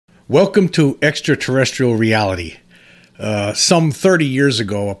Welcome to extraterrestrial reality. Some 30 years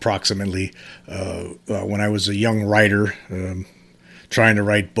ago, approximately, when I was a young writer, trying to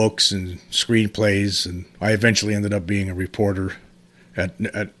write books and screenplays, and I eventually ended up being a reporter at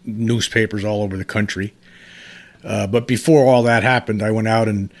newspapers all over the country. But before all that happened, I went out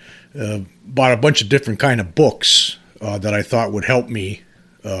and bought a bunch of different kind of books that I thought would help me,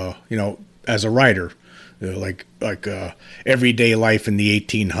 as a writer. Like everyday life in the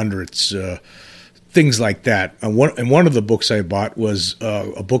 1800s, things like that. And one of the books I bought was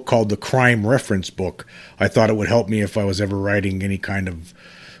a book called The Crime Reference Book. I thought it would help me if I was ever writing any kind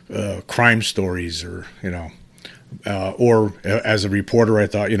of crime stories, or or as a reporter, I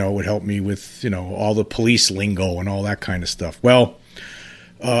thought it would help me with all the police lingo and all that kind of stuff. Well,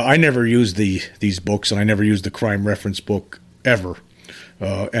 I never used these books, and I never used the Crime Reference Book ever.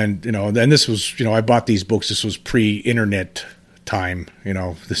 And this was, I bought these books. This was pre-internet time.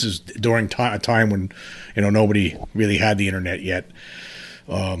 This is during a time when, nobody really had the internet yet.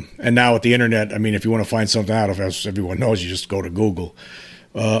 And now with the internet, if you want to find something out, as everyone knows, you just go to Google.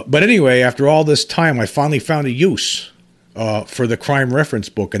 But anyway, after all this time, I finally found a use for the Crime Reference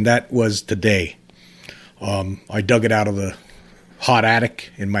Book, and that was today. I dug it out of the hot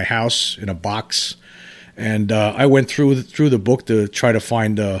attic in my house in a box. And I went through the book to try to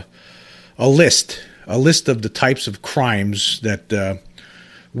find a list of the types of crimes that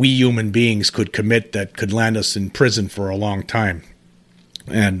we human beings could commit that could land us in prison for a long time.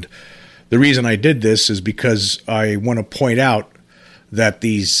 And the reason I did this is because I want to point out that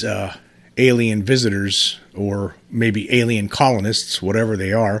these alien visitors, or maybe alien colonists, whatever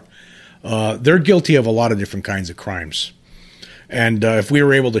they are, they're guilty of a lot of different kinds of crimes. And if we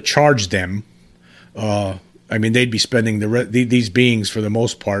were able to charge them, they'd be spending these beings, for the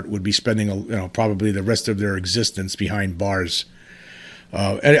most part, would be spending probably the rest of their existence behind bars.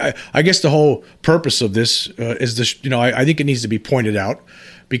 And I guess the whole purpose of this is this. I think it needs to be pointed out,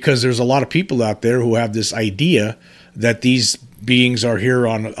 because there's a lot of people out there who have this idea that these beings are here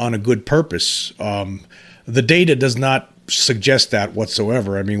on a good purpose. The data does not suggest that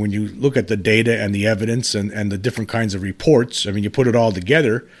whatsoever. When you look at the data and the evidence and the different kinds of reports, you put it all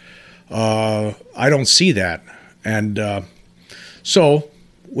together. I don't see that. And so,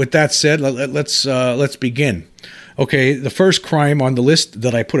 with that said, let's begin. Okay, the first crime on the list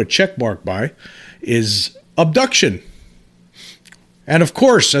that I put a check mark by is abduction. And of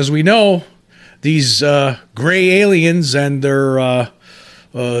course, as we know, these gray aliens and their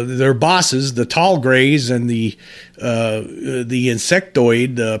bosses, the tall grays and the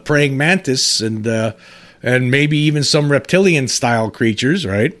insectoid, the praying mantis, and maybe even some reptilian style creatures,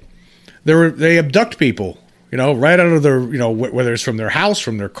 right? They abduct people, right out of their, whether it's from their house,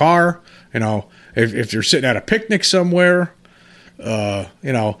 from their car, if they're sitting at a picnic somewhere, they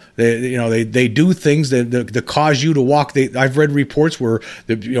do things that cause you to walk. I've read reports where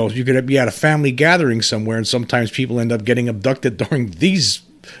you could be at a family gathering somewhere, and sometimes people end up getting abducted during these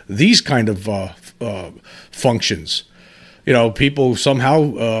kind of functions. People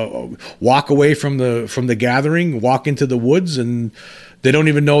somehow walk away from the gathering, walk into the woods, and they don't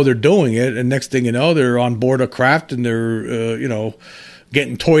even know they're doing it. And next thing you know, they're on board a craft, and they're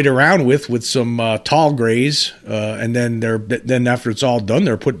getting toyed around with some tall grays. And then after it's all done,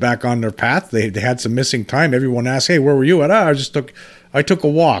 they're put back on their path. They had some missing time. Everyone asks, "Hey, where were you at?" I took a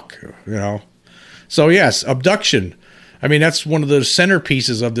walk. So yes, abduction. That's one of the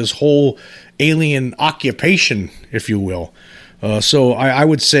centerpieces of this whole alien occupation, if you will. So I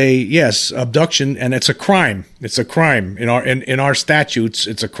would say yes, abduction, and it's a crime. It's a crime in our statutes.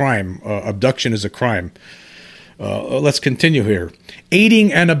 It's a crime. Abduction is a crime. Let's continue here.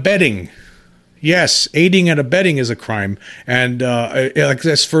 Aiding and abetting. Yes, aiding and abetting is a crime. And like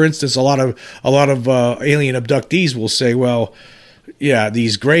this, for instance, a lot of alien abductees will say, well, yeah,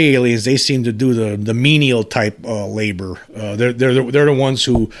 these gray aliens, they seem to do the menial type labor. They're the ones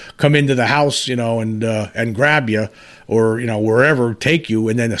who come into the house, and grab you, or wherever, take you,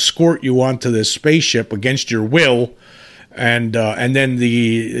 and then escort you onto this spaceship against your will. And then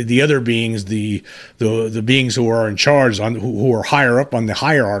the other beings, the beings who are in charge, who are higher up on the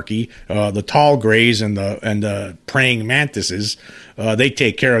hierarchy, the tall grays and the praying mantises, they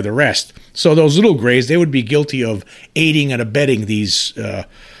take care of the rest. So those little grays, they would be guilty of aiding and abetting these the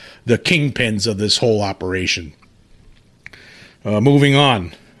kingpins of this whole operation. Moving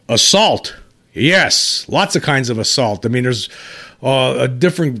on, assault. Yes, lots of kinds of assault. There's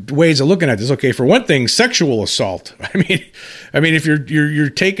different ways of looking at this. Okay, for one thing, sexual assault. If you're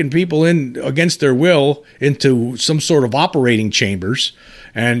taking people in against their will into some sort of operating chambers,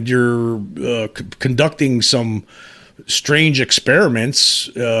 and you're conducting some strange experiments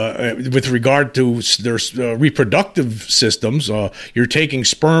with regard to their reproductive systems. You're taking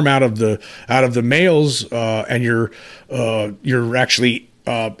sperm out of the males, and you're actually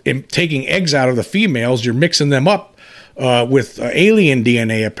taking eggs out of the females. You're mixing them up with alien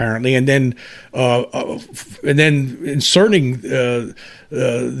DNA apparently, and then inserting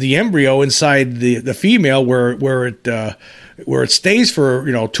the embryo inside the female where it stays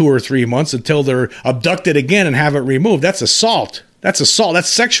for 2 or 3 months until they're abducted again and have it removed. That's assault. That's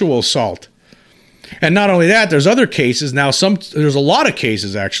sexual assault. And not only that, there's other cases now. There's a lot of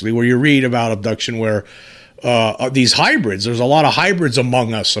cases actually where you read about abduction where these hybrids. There's a lot of hybrids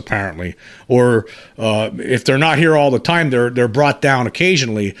among us apparently, or if they're not here all the time, they're brought down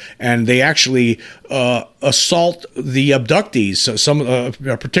occasionally, and they actually assault the abductees. So some,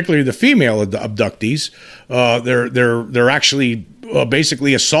 particularly the female abductees, they're actually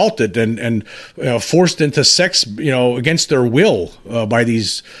basically assaulted and forced into sex, against their will by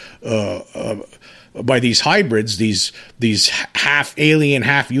these hybrids, these half alien,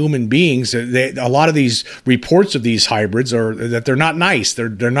 half human beings. A lot of these reports of these hybrids are that they're not nice.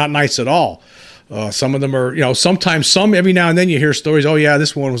 They're not nice at all. Some of them are, sometimes every now and then you hear stories. Oh yeah,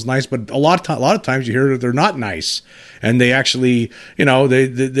 this one was nice, but a lot of times you hear that they're not nice, and they actually,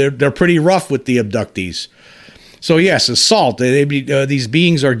 they're pretty rough with the abductees. So yes, assault. These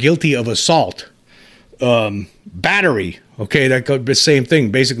beings are guilty of assault. Battery. Okay, that could be the same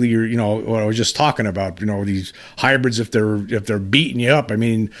thing. Basically, what I was just talking about. These hybrids, if they're beating you up,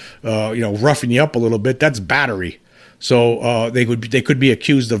 roughing you up a little bit, that's battery. So they could be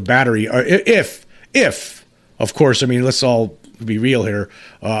accused of battery if of course. Let's all be real here.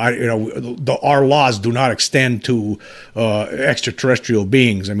 Our laws do not extend to extraterrestrial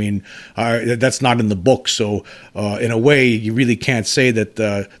beings. That's not in the book. So in a way, you really can't say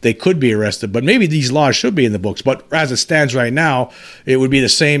that they could be arrested. But maybe these laws should be in the books. But as it stands right now, it would be the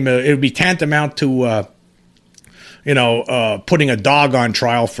same. It would be tantamount to putting a dog on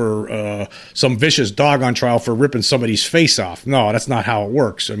trial for some vicious dog on trial for ripping somebody's face off. No, that's not how it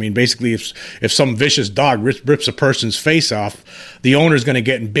works. Basically, if some vicious dog rips a person's face off, the owner's going to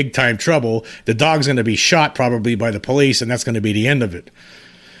get in big time trouble. The dog's going to be shot probably by the police, and that's going to be the end of it.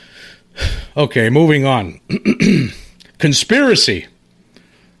 Okay, moving on. Conspiracy.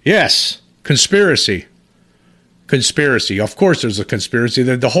 Yes, conspiracy. Conspiracy. Of course there's a conspiracy.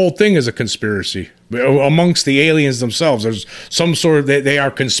 The whole thing is a conspiracy. Amongst the aliens themselves, there's some sort of, they are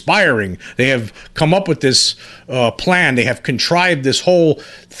conspiring. They have come up with this plan. They have contrived this whole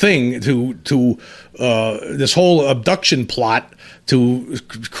thing to this whole abduction plot to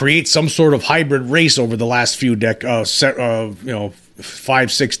create some sort of hybrid race over the last few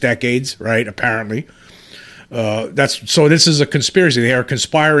 5-6 decades, right? Apparently. So this is a conspiracy. They are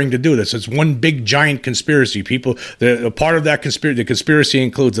conspiring to do this. It's one big giant conspiracy. People, the part of that the conspiracy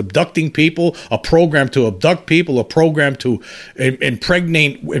includes abducting people, a program to abduct people, a program to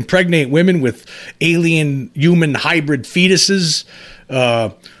impregnate women with alien human hybrid fetuses,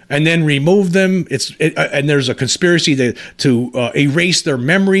 and then remove them. And there's a conspiracy to erase their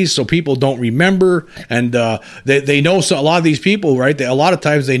memories so people don't remember. And they know, so a lot of these people, right? A lot of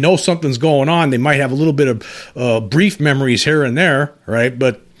times they know something's going on. They might have a little bit of brief memories here and there, right?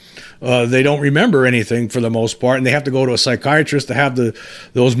 But they don't remember anything for the most part, and they have to go to a psychiatrist to have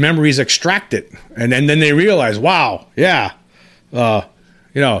those memories extracted. And then they realize, wow, yeah.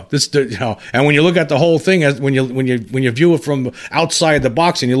 And when you look at the whole thing, when you view it from outside the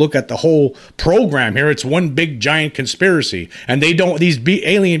box and you look at the whole program here, it's one big giant conspiracy. And these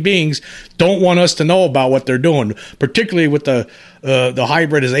alien beings don't want us to know about what they're doing, particularly with the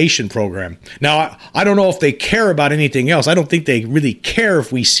hybridization program. Now, I don't know if they care about anything else. I don't think they really care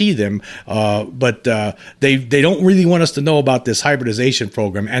if we see them, but they don't really want us to know about this hybridization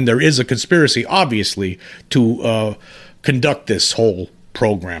program. And there is a conspiracy, obviously, to conduct this whole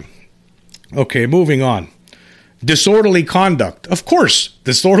program. Okay, moving on. Disorderly conduct. Of course,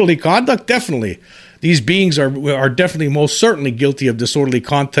 disorderly conduct, definitely. These beings are definitely most certainly guilty of disorderly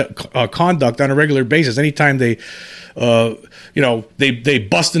conduct on a regular basis. Anytime they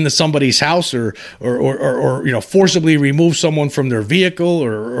bust into somebody's house or forcibly remove someone from their vehicle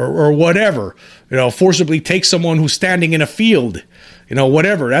or whatever, forcibly take someone who's standing in a field,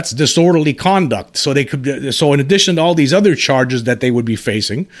 whatever. That's disorderly conduct. So in addition to all these other charges that they would be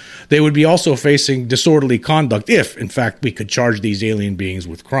facing, they would be also facing disorderly conduct if, in fact, we could charge these alien beings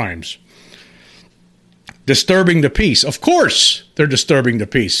with crimes. Disturbing the peace. Of course, they're disturbing the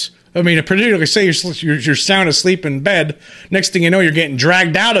peace. I mean, particularly say you're sound asleep in bed. Next thing you know, you're getting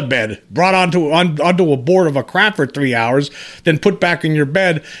dragged out of bed, brought onto a board of a craft for 3 hours, then put back in your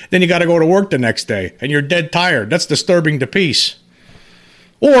bed. Then you got to go to work the next day, and you're dead tired. That's disturbing the peace.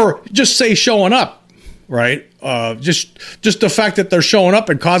 Or just say showing up. Right, just the fact that they're showing up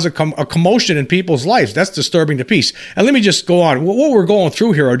and cause a commotion in people's lives, that's disturbing the peace. And let me just go on. What we're going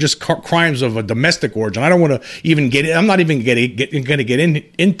through here are just crimes of a domestic origin. I don't want to even get. I'm not even going to get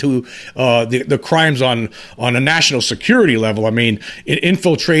into the crimes on a national security level. I mean,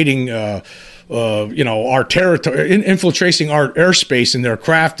 infiltrating. Our territory, infiltrating our airspace in their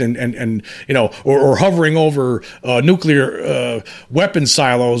craft, and or hovering over nuclear weapon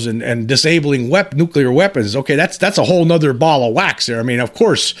silos and disabling nuclear weapons. Okay, that's a whole nother ball of wax there. I mean, of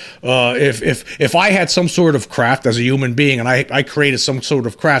course, if I had some sort of craft as a human being, and I created some sort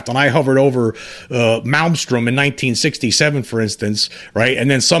of craft, and I hovered over Malmstrom in 1967, for instance, right,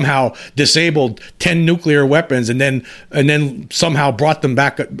 and then somehow disabled 10 nuclear weapons, and then somehow brought them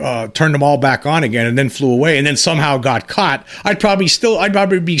back, turned them all back on again, and then flew away, and then somehow got caught, I'd probably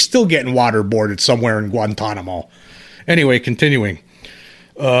be still getting waterboarded somewhere in Guantanamo. Anyway, continuing.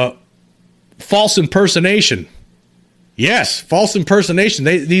 False impersonation. Yes, false impersonation.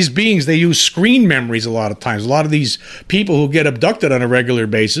 These beings, they use screen memories a lot of times. A lot of these people who get abducted on a regular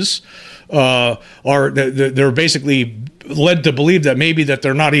basis they're basically led to believe that maybe that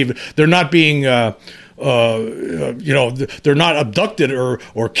they're not being they're not abducted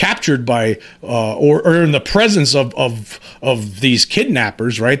or captured by or in the presence of these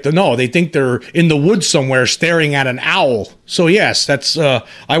kidnappers, right? No, they think they're in the woods somewhere staring at an owl. So yes, that's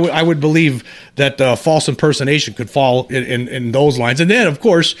I would believe that false impersonation could fall in those lines. And then, of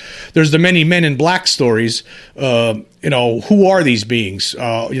course, there's the many Men in Black stories. Who are these beings?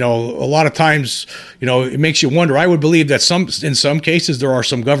 A lot of times, it makes you wonder. I would believe that in some cases there are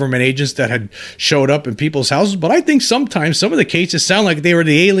some government agents that had showed up in people's houses, but I think sometimes some of the cases sound like they were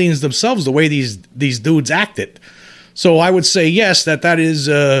the aliens themselves, the way these dudes acted. So I would say yes, that is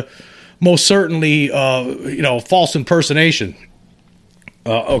most certainly false impersonation.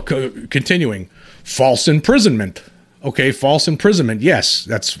 Continuing, false imprisonment. Okay, false imprisonment. Yes,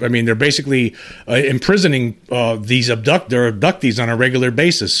 they're basically imprisoning these abductees on a regular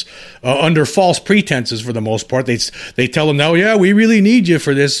basis under false pretenses for the most part. They tell them, "No, yeah, we really need you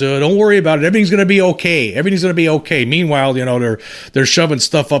for this. Don't worry about it. Everything's going to be okay. Everything's going to be okay." Meanwhile, they're shoving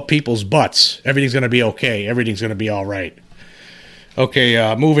stuff up people's butts. Everything's going to be okay. Everything's going to be all right.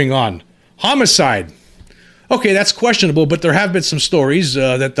 Okay, moving on. Homicide. Okay, that's questionable, but there have been some stories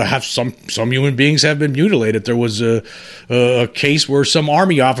that some human beings have been mutilated. There was a case where some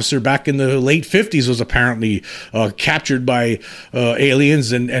army officer back in the late 50s was apparently captured by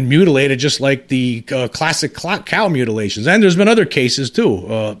aliens and mutilated, just like the classic cow mutilations. And there's been other cases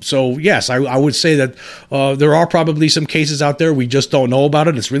too. So yes, I would say that there are probably some cases out there we just don't know about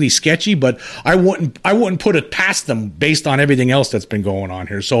it. It's really sketchy, but I wouldn't put it past them based on everything else that's been going on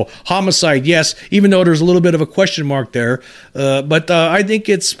here. So homicide, yes, even though there's a little bit of a question mark there, but I think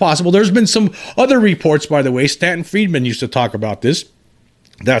it's possible. There's been some other reports, by the way. Stanton Friedman used to talk about this,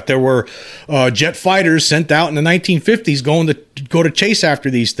 that there were jet fighters sent out in the 1950s going to chase after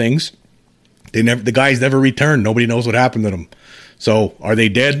these things. The guys never returned. Nobody knows what happened to them. So are they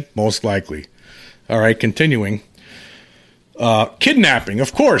dead? Most likely. All right, continuing. Kidnapping,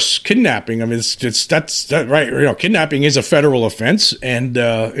 of course, kidnapping. I mean, that's right. Kidnapping is a federal offense, and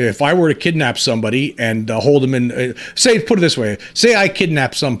if I were to kidnap somebody and hold them in, put it this way, say I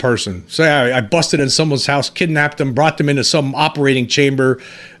kidnapped some person, say I busted in someone's house, kidnapped them, brought them into some operating chamber,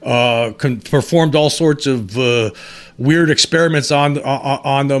 performed all sorts of weird experiments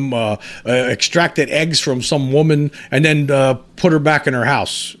on them, extracted eggs from some woman, and then put her back in her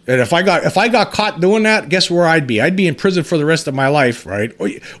house. And if I got caught doing that, guess where I'd be? I'd be in prison for the rest of my life, right? Or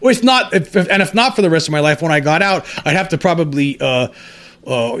if not for the rest of my life, when I got out, I'd have to probably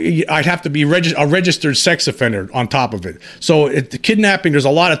I'd have to be a registered sex offender on top of it. So the kidnapping, there's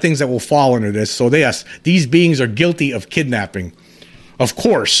a lot of things that will fall under this. So yes, these beings are guilty of kidnapping. Of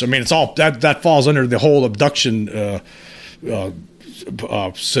course, I mean, it's all that falls under the whole abduction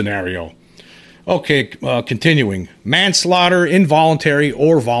scenario. Okay, continuing. Manslaughter, involuntary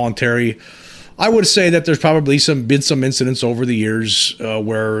or voluntary. I would say that there's probably been some incidents over the years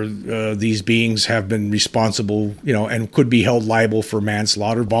where these beings have been responsible, and could be held liable for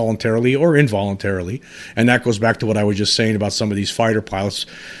manslaughter voluntarily or involuntarily. And that goes back to what I was just saying about some of these fighter pilots.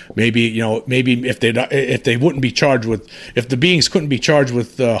 Maybe if they wouldn't be charged with, if the beings couldn't be charged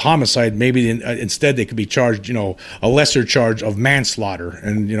with homicide, maybe instead they could be charged, a lesser charge of manslaughter,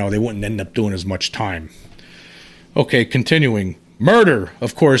 and they wouldn't end up doing as much time. Okay, continuing. Murder,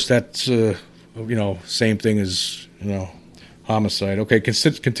 of course, that's, same thing as, homicide. Okay,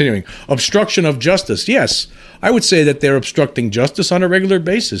 continuing. Obstruction of justice. Yes, I would say that they're obstructing justice on a regular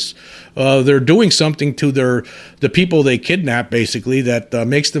basis. They're doing something to the people they kidnap, basically, that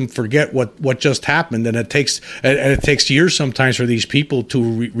makes them forget what just happened, and it takes years sometimes for these people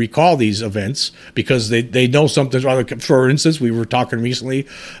to recall these events because they know something. For instance, we were talking recently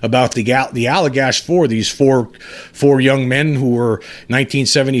about the Allagash Four. These four young men who were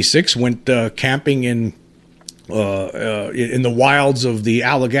 1976 went camping in the wilds of the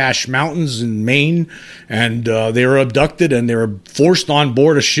Allagash Mountains in Maine, and they were abducted and they were forced on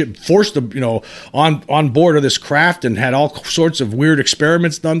board a ship, on board of this craft, and had all sorts of weird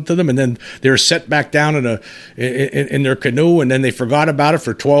experiments done to them. And then they were set back down in their canoe, and then they forgot about it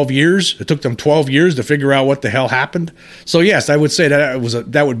for 12 years. It took them 12 years to figure out what the hell happened. So yes, I would say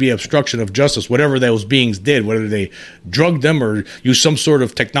that would be obstruction of justice. Whatever those beings did, whether they drugged them or used some sort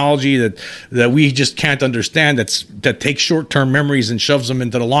of technology that we just can't understand, that takes short-term memories and shoves them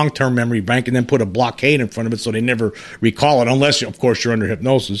into the long-term memory bank, and then put a blockade in front of it so they never recall it, unless, of course, you're under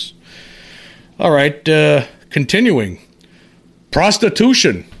hypnosis. All right, continuing.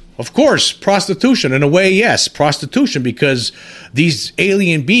 Prostitution. Of course, prostitution. In a way, yes, prostitution, because these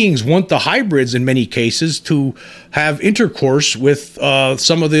alien beings want the hybrids, in many cases, to have intercourse with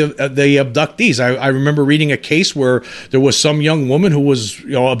some of the abductees. I remember reading a case where there was some young woman who was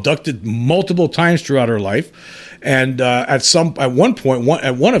abducted multiple times throughout her life, and at one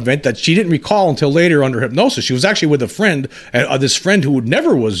event that she didn't recall until later under hypnosis. She was actually with a friend, this friend who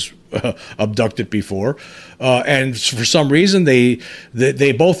never was abducted before, and for some reason they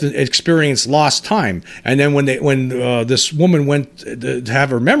both experienced lost time. And then when this woman went to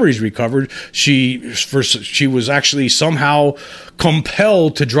have her memories recovered, she was actually somehow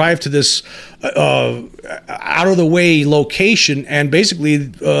compelled to drive to this out of the way location, and basically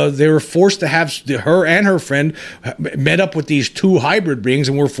they were forced to have, her and her friend met up with these two hybrid beings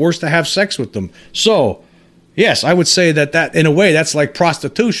and were forced to have sex with them. So yes, I would say that in a way that's like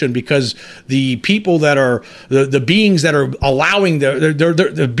prostitution, because the people that are the beings that are allowing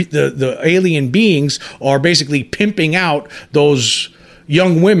the alien beings are basically pimping out those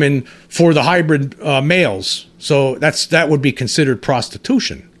young women for the hybrid males. So that would be considered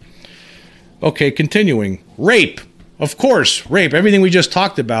prostitution. Okay, continuing. Rape. Of course, rape. Everything we just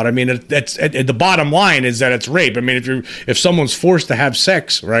talked about. I mean, that's the bottom line is that it's rape. I mean, if someone's forced to have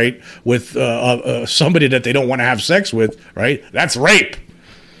sex, right, with somebody that they don't want to have sex with, right, that's rape.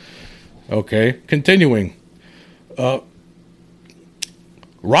 Okay, continuing.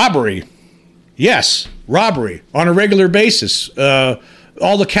 Robbery. Yes, robbery on a regular basis.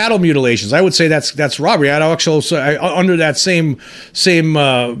 All the cattle mutilations, I would say that's robbery. I'd actually say, under that same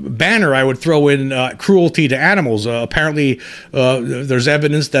banner, I would throw in cruelty to animals. Apparently, there's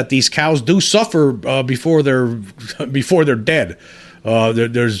evidence that these cows do suffer before they're dead.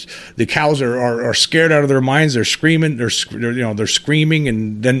 There's the cows are scared out of their minds. They're screaming. They're screaming,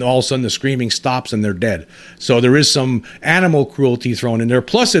 and then all of a sudden the screaming stops and they're dead. So there is some animal cruelty thrown in there.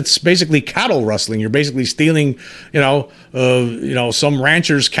 Plus, it's basically cattle rustling. You're basically stealing, some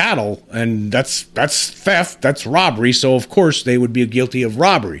rancher's cattle, and that's theft. That's robbery. So of course they would be guilty of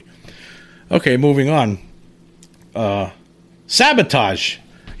robbery. Okay, moving on. Sabotage.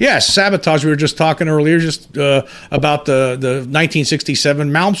 Yes, sabotage. We were just talking earlier about the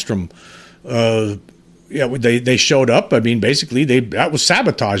 1967 Malmstrom. They showed up. I mean, basically, that was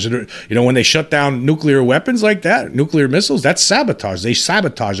sabotage. When they shut down nuclear weapons like that, nuclear missiles, that's sabotage. They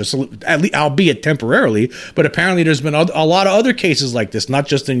sabotage us, albeit temporarily. But apparently, there's been a lot of other cases like this, not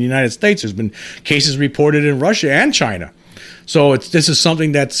just in the United States. There's been cases reported in Russia and China. So this is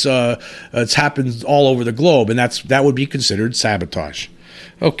something it's happened all over the globe, and that would be considered sabotage.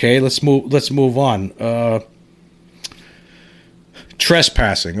 Okay, let's move on.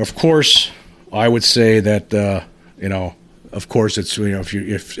 Trespassing. Of course, I would say that of course it's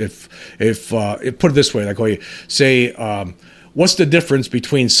if put it this way, like say what's the difference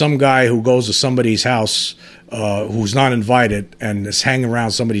between some guy who goes to somebody's house who's not invited and is hanging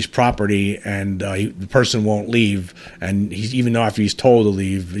around somebody's property, and the person won't leave, and even though after he's told to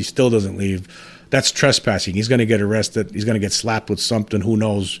leave, he still doesn't leave. That's trespassing. He's going to get arrested. He's going to get slapped with something, who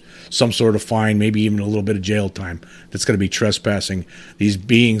knows, some sort of fine, maybe even a little bit of jail time. That's going to be trespassing. These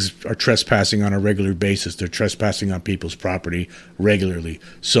beings are trespassing on a regular basis. They're trespassing on people's property regularly.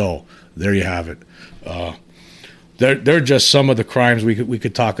 So there you have it. They're just some of the crimes we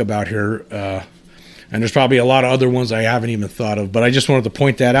could talk about here. And there's probably a lot of other ones I haven't even thought of, but I just wanted to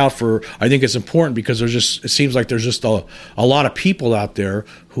point that out I think it's important because it seems like there's just a lot of people out there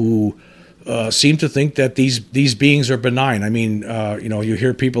who seem to think that these beings are benign. I mean, you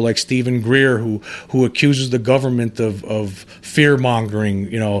hear people like Stephen Greer who accuses the government of fear mongering,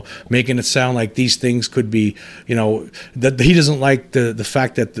 making it sound like these things could be, that he doesn't like the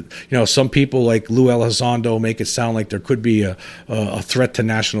fact that some people like Lou Elizondo make it sound like there could be a threat to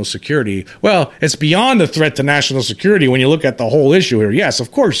national security. Well, it's beyond a threat to national security when you look at the whole issue here. Yes,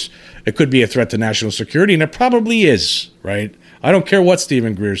 of course, it could be a threat to national security, and it probably is, right? I don't care what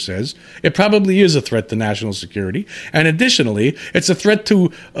Stephen Greer says. It probably is a threat to national security. And additionally, it's a threat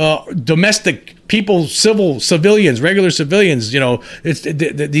to domestic people, civilians, regular civilians.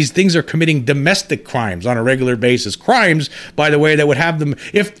 These things are committing domestic crimes on a regular basis. Crimes, by the way, that would have them,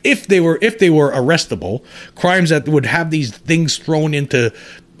 if they were arrestable, crimes that would have these things thrown into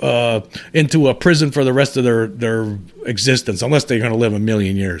a prison for the rest of their existence, unless they're going to live a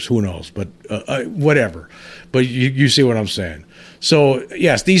million years. Who knows? But whatever. But you see what I'm saying. So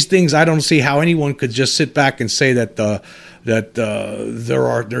yes, these things, I don't see how anyone could just sit back and say that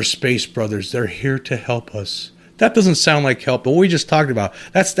they're space brothers. They're here to help us. That doesn't sound like help. But what we just talked about,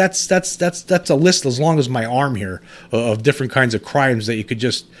 that's a list as long as my arm here of different kinds of crimes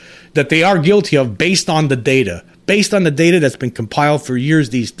that they are guilty of based on the data. Based on the data that's been compiled for years,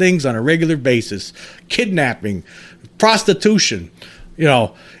 these things on a regular basis, kidnapping, prostitution,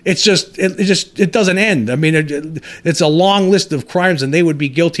 it doesn't end. I mean, it's a long list of crimes, and they would be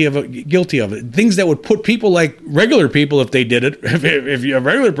guilty of it. Things that would put people like regular people, if they did it, if a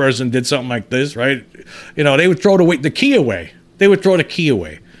regular person did something like this, right? They would throw the key away. They would throw the key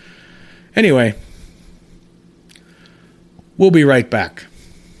away. Anyway, we'll be right back.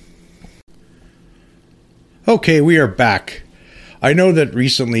 Okay, we are back. I know that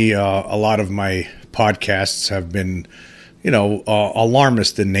recently a lot of my podcasts have been,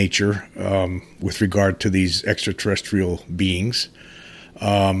 alarmist in nature with regard to these extraterrestrial beings.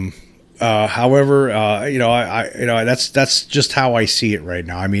 However, that's just how I see it right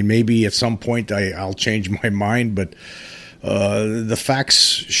now. I mean, maybe at some point I'll change my mind, but the facts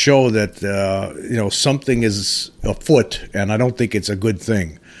show that something is afoot, and I don't think it's a good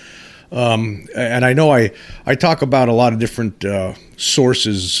thing. And I know I talk about a lot of different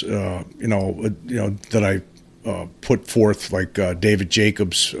sources, that I put forth, like David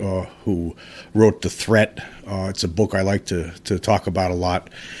Jacobs, who wrote The Threat. It's a book I like to talk about a lot.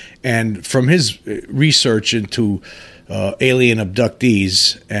 And from his research into alien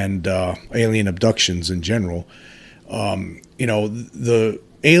abductees and alien abductions in general, the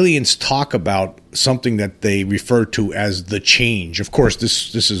aliens talk about something that they refer to as the change. Of course,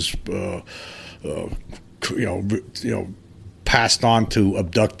 this is passed on to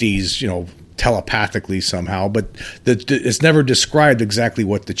abductees, telepathically somehow, but it's never described exactly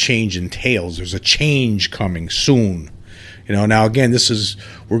what the change entails. There's a change coming soon. Now again,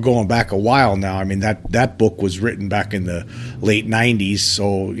 we're going back a while now. I mean, that book was written back in the late 90s,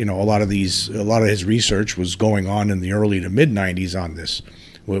 so a lot of his research was going on in the early to mid 90s on this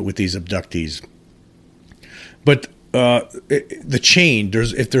with these abductees. But the change,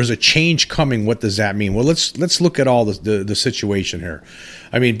 if there's a change coming, what does that mean? Well, let's look at all the situation here.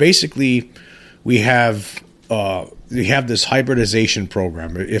 I mean, basically, we have this hybridization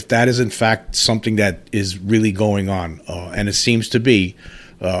program. If that is in fact something that is really going on, and it seems to be,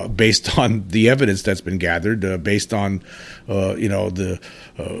 based on the evidence that's been gathered, based on the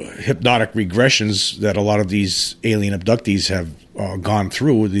hypnotic regressions that a lot of these alien abductees have gone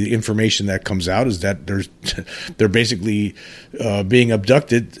through, the information that comes out is that they're basically being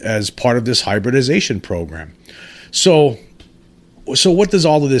abducted as part of this hybridization program. So what does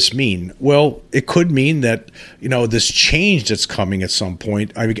all of this mean? Well, it could mean that this change that's coming at some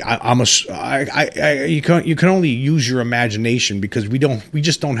point. I mean, you can only use your imagination because we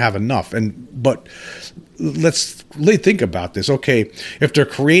just don't have enough. But let's think about this. Okay, if they're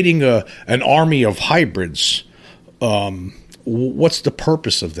creating an army of hybrids, what's the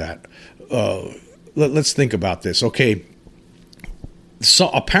purpose of that? Let's think about this. Okay, so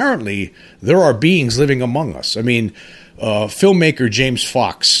apparently there are beings living among us. I mean, filmmaker James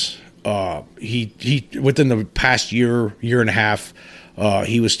Fox, he within the past year and a half,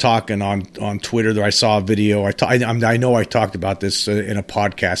 he was talking on Twitter. There, I saw a video. I know I talked about this in a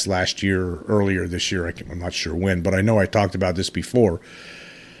podcast earlier this year. I'm not sure when, but I know I talked about this before.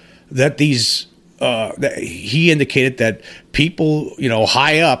 That that he indicated that people,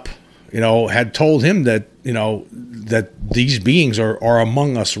 high up, had told him that that these beings are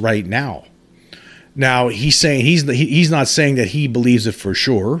among us right now. Now, he's saying he's not saying that he believes it for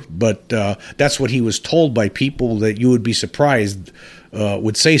sure, but that's what he was told by people that you would be surprised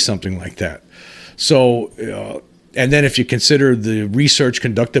would say something like that. So And then if you consider the research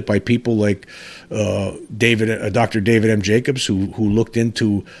conducted by people like Dr. David M. Jacobs, who looked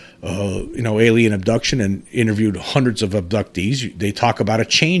into alien abduction and interviewed hundreds of abductees, they talk about a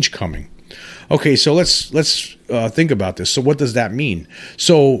change coming. Okay, so let's think about this. So what does that mean?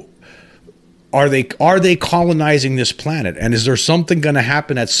 So are they colonizing this planet? And is there something going to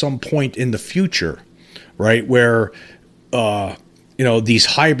happen at some point in the future, right, where these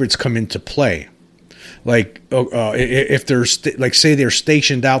hybrids come into play? Like if they're say they're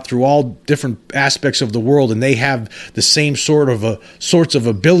stationed out through all different aspects of the world, and they have the same sorts of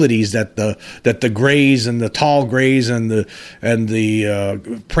abilities that the Greys and the tall Greys and the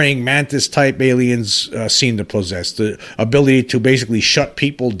praying mantis type aliens seem to possess, the ability to basically shut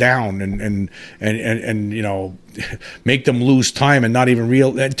people down and make them lose time and not even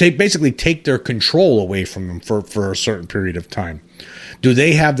basically take their control away from them for a certain period of time. Do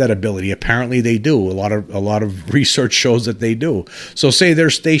they have that ability? Apparently they do. A lot of research shows that they do. So say they're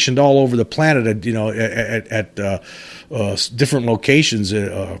stationed all over the planet at different locations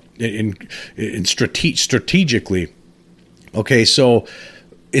strategically. Okay, so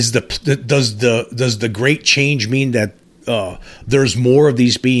does the great change mean that there's more of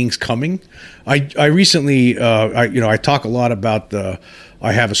these beings coming? I recently I talk a lot about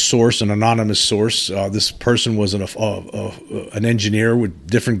I have a source, an anonymous source. This person was an engineer with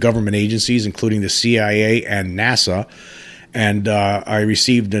different government agencies, including the CIA and NASA. And I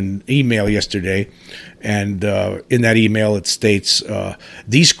received an email yesterday, and in that email it states,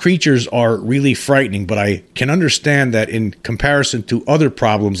 these creatures are really frightening, but I can understand that in comparison to other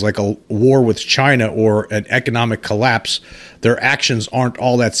problems like a war with China or an economic collapse, their actions aren't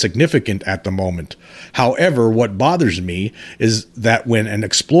all that significant at the moment. However, what bothers me is that when an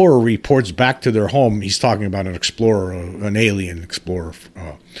explorer reports back to their home, he's talking about an explorer, an alien explorer,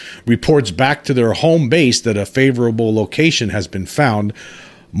 reports back to their home base that a favorable location has been found,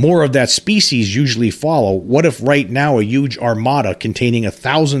 more of that species usually follow. What if right now a huge armada containing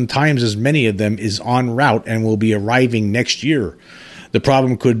 1,000 times as many of them is en route and will be arriving next year? The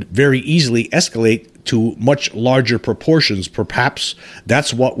problem could very easily escalate to much larger proportions. Perhaps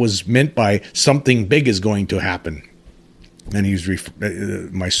that's what was meant by something big is going to happen. And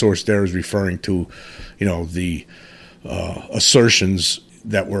my source there is referring to, the assertions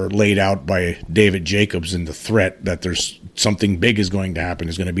that were laid out by David Jacobs in the threat that there's something big is going to happen.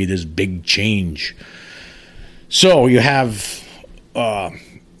 There's going to be this big change. So you have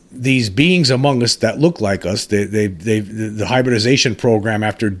these beings among us that look like us. The hybridization program,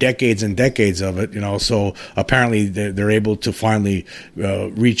 after decades and decades of it, so apparently they're able to finally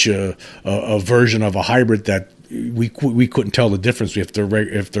reach a version of a hybrid that we couldn't tell the difference if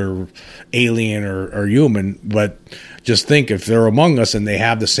they're alien or human. But just think, if they're among us and they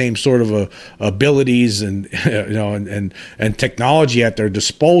have the same sort of abilities and and technology at their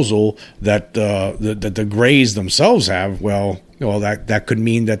disposal that the Greys themselves have, that could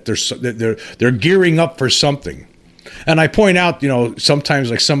mean that they're gearing up for something. And I point out,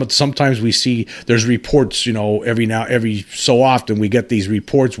 sometimes we see there's reports, every so often we get these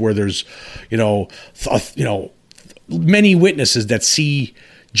reports where there's, many witnesses that see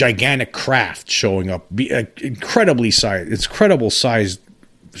gigantic craft showing up, incredible sized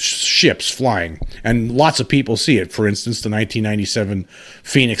ships flying, and lots of people see it. For instance, the 1997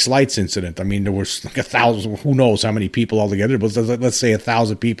 Phoenix Lights incident. I mean, there was like 1,000, who knows how many people altogether, but let's say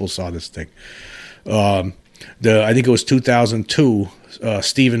 1,000 people saw this thing. I think it was 2002,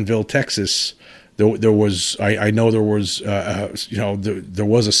 Stephenville, Texas. There was a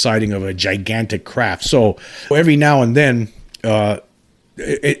sighting of a gigantic craft. So every now and then,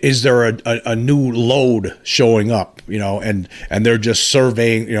 is there a new load showing up? And they're just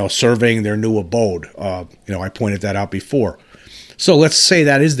surveying their new abode. I pointed that out before. So let's say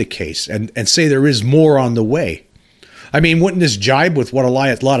that is the case, and say there is more on the way. I mean, wouldn't this jibe with what a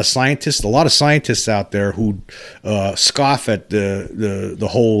lot of scientists out there who scoff at the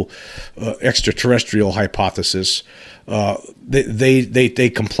whole extraterrestrial hypothesis?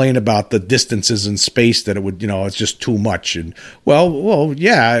 They complain about the distances in space, that it would, it's just too much. And well,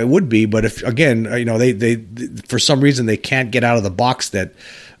 yeah, it would be. But if, again, they for some reason they can't get out of the box that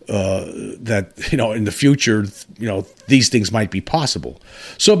in the future, these things might be possible.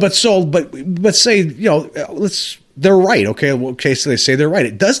 But say, they're right. Okay. So they say they're right.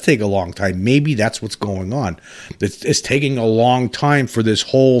 It does take a long time. Maybe that's what's going on. It's taking a long time for this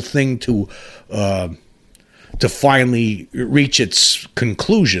whole thing to finally reach its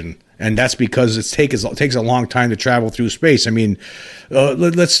conclusion. And that's because it takes a long time to travel through space. I mean,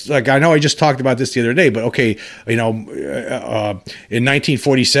 let's, like, I know I just talked about this the other day, but okay, in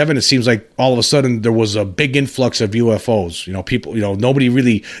 1947, it seems like all of a sudden there was a big influx of UFOs. People, nobody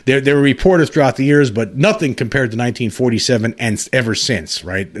really, there were reported throughout the years, but nothing compared to 1947 and ever since,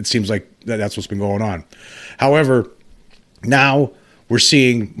 right? It seems like that's what's been going on. However, now we're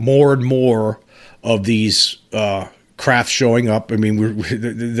seeing more and more of these craft showing up. I mean,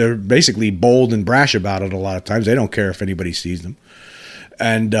 they're basically bold and brash about it a lot of times. They don't care if anybody sees them.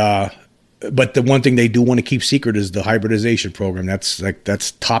 And but the one thing they do want to keep secret is the hybridization program. That's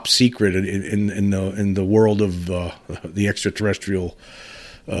top secret in the world of the extraterrestrial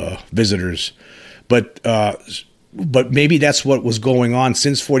visitors. But maybe that's what was going on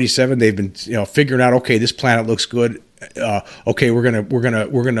since 47. They've been figuring out, okay, this planet looks good. Okay, we're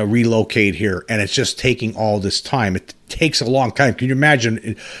gonna relocate here, and it's just taking all this time. It takes a long time. Can you imagine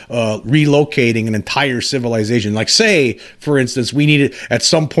relocating an entire civilization? Like, say, for instance, we needed at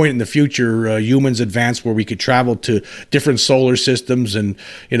some point in the future, humans advance where we could travel to different solar systems, and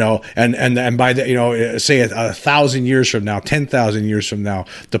and by the say 1,000 years from now, 10,000 years from now,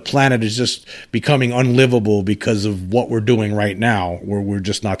 the planet is just becoming unlivable because of what we're doing right now, where we're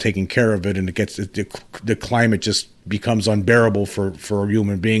just not taking care of it, and it gets the climate just becomes unbearable for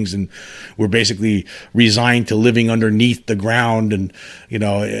human beings, and we're basically resigned to living underneath the ground and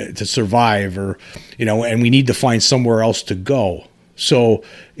to survive, or and we need to find somewhere else to go. So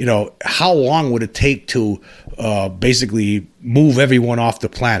how long would it take to basically move everyone off the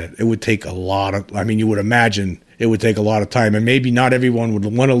planet? It would take a lot of, you would imagine it would take a lot of time, and maybe not everyone would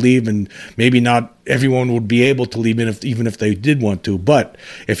want to leave, and maybe not everyone would be able to leave even if they did want to. But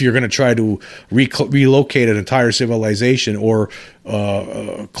if you're going to try to relocate an entire civilization or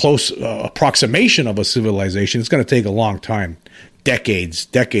close approximation of a civilization, it's going to take a long time. Decades,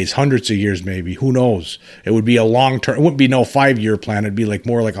 hundreds of years, maybe. Who knows? It would be a long term. It wouldn't be no 5-year plan. It'd be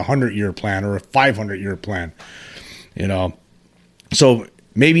more like a 100-year plan or a 500-year plan. So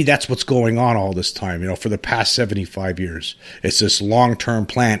maybe that's what's going on all this time. For the past 75 years, it's this long-term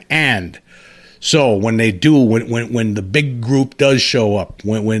plan. And so when they do, when the big group does show up,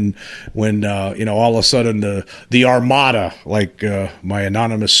 when all of a sudden the armada, like my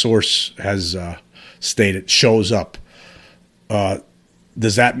anonymous source has stated, shows up.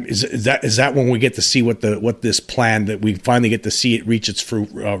 Is that when we get to see what this plan, that we finally get to see it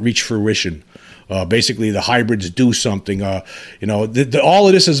reach fruition? Basically, the hybrids do something. All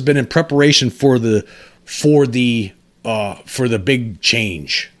of this has been in preparation for the big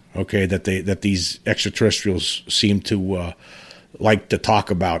change. Okay, that these extraterrestrials seem to like to talk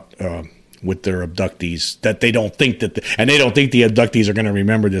about with their abductees. That they don't think and they don't think the abductees are going to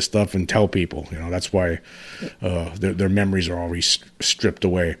remember this stuff and tell people. That's why their memories are always stripped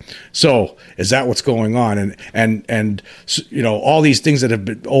away. So is that what's going on? And all these things that have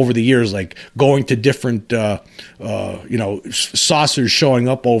been over the years, like going to different saucers showing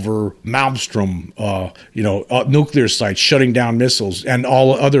up over Malmstrom, nuclear sites, shutting down missiles, and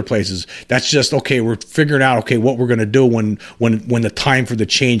all other places. That's just, okay, we're figuring out, what we're going to do when the time for the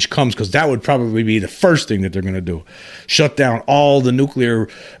change comes, because that would probably be the first thing that they're going to do. Shut down all the nuclear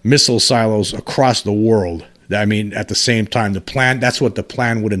missile silos across the world. At the same time, that's what the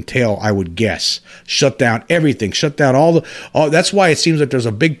plan would entail, I would guess. Shut down everything. Shut down all. That's why it seems like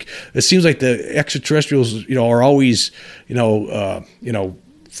it seems like the extraterrestrials, are always,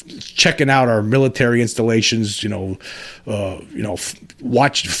 checking out our military installations, flying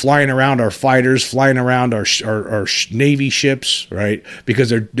around our fighters, flying around our Navy ships, right? Because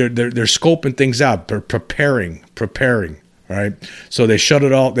they're scoping things out, they're preparing. Right, so they shut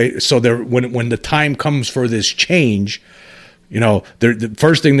it all. When the time comes for this change, the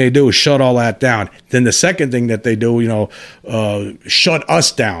first thing they do is shut all that down. Then the second thing that they do, shut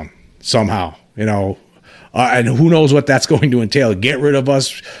us down somehow. And who knows what that's going to entail? Get rid of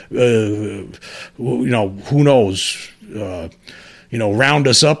us. Who knows? Round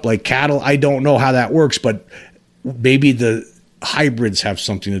us up like cattle. I don't know how that works, but maybe the hybrids have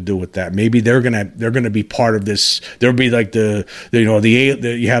something to do with that. Maybe they're gonna be part of this. There'll be like you have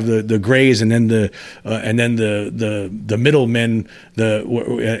the grays, and then the middlemen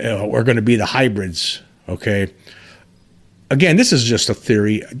are going to be the hybrids. Okay. Again, this is just a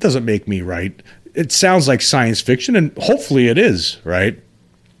theory. It doesn't make me right. It sounds like science fiction, and hopefully it is, right?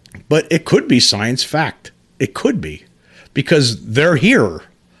 But it could be science fact. It could be, because they're here.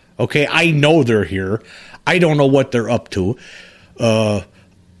 Okay, I know they're here. I don't know what they're up to. I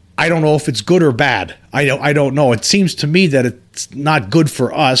don't know if it's good or bad. I don't know. It seems to me that it's not good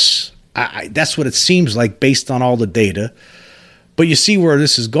for us. That's what it seems like based on all the data. But you see where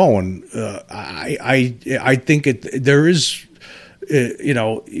this is going. I think there is,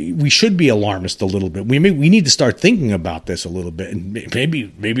 we should be alarmist a little bit. We need to start thinking about this a little bit, and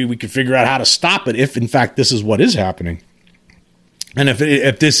maybe we can figure out how to stop it if, in fact, this is what is happening. And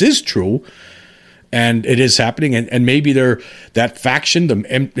if this is true, and it is happening, and maybe that faction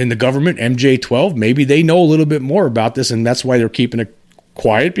in the government, MJ-12, maybe they know a little bit more about this, and that's why they're keeping it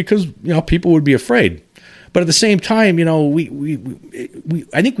quiet, because people would be afraid. But at the same time,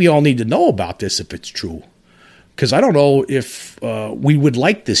 I think we all need to know about this if it's true, because I don't know if we would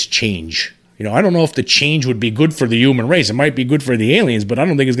like this change. I don't know if the change would be good for the human race. It might be good for the aliens, but I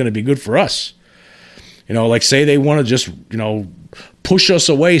don't think it's going to be good for us. Like say they want to just, push us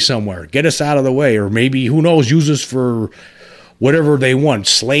away somewhere, get us out of the way, or maybe, who knows, use us for whatever they want,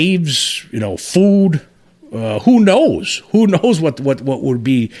 slaves, food. Who knows? Who knows what would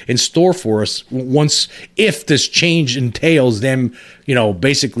be in store for us if this change entails them,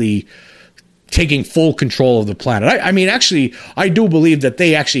 basically taking full control of the planet. Actually, I do believe that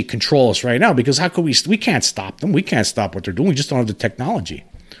they actually control us right now, because how could we can't stop them. We can't stop what they're doing. We just don't have the technology.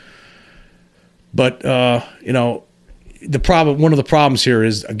 But, one of the problems here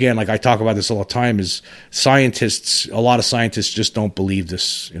is, again, like I talk about this all the time, is a lot of scientists just don't believe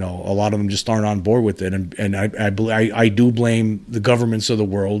this. A lot of them just aren't on board with it. And I do blame the governments of the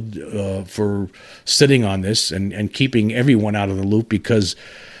world for sitting on this and keeping everyone out of the loop, because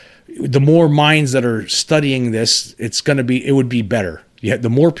the more minds that are studying this, it would be better. The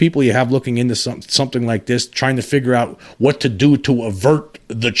more people you have looking into something like this, trying to figure out what to do to avert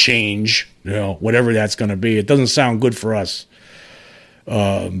the change, whatever that's going to be, it doesn't sound good for us.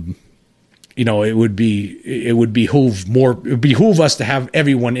 It would behoove us to have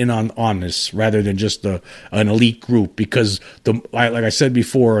everyone in on this, rather than just an elite group, because like I said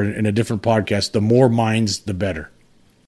before in a different podcast, the more minds, the better.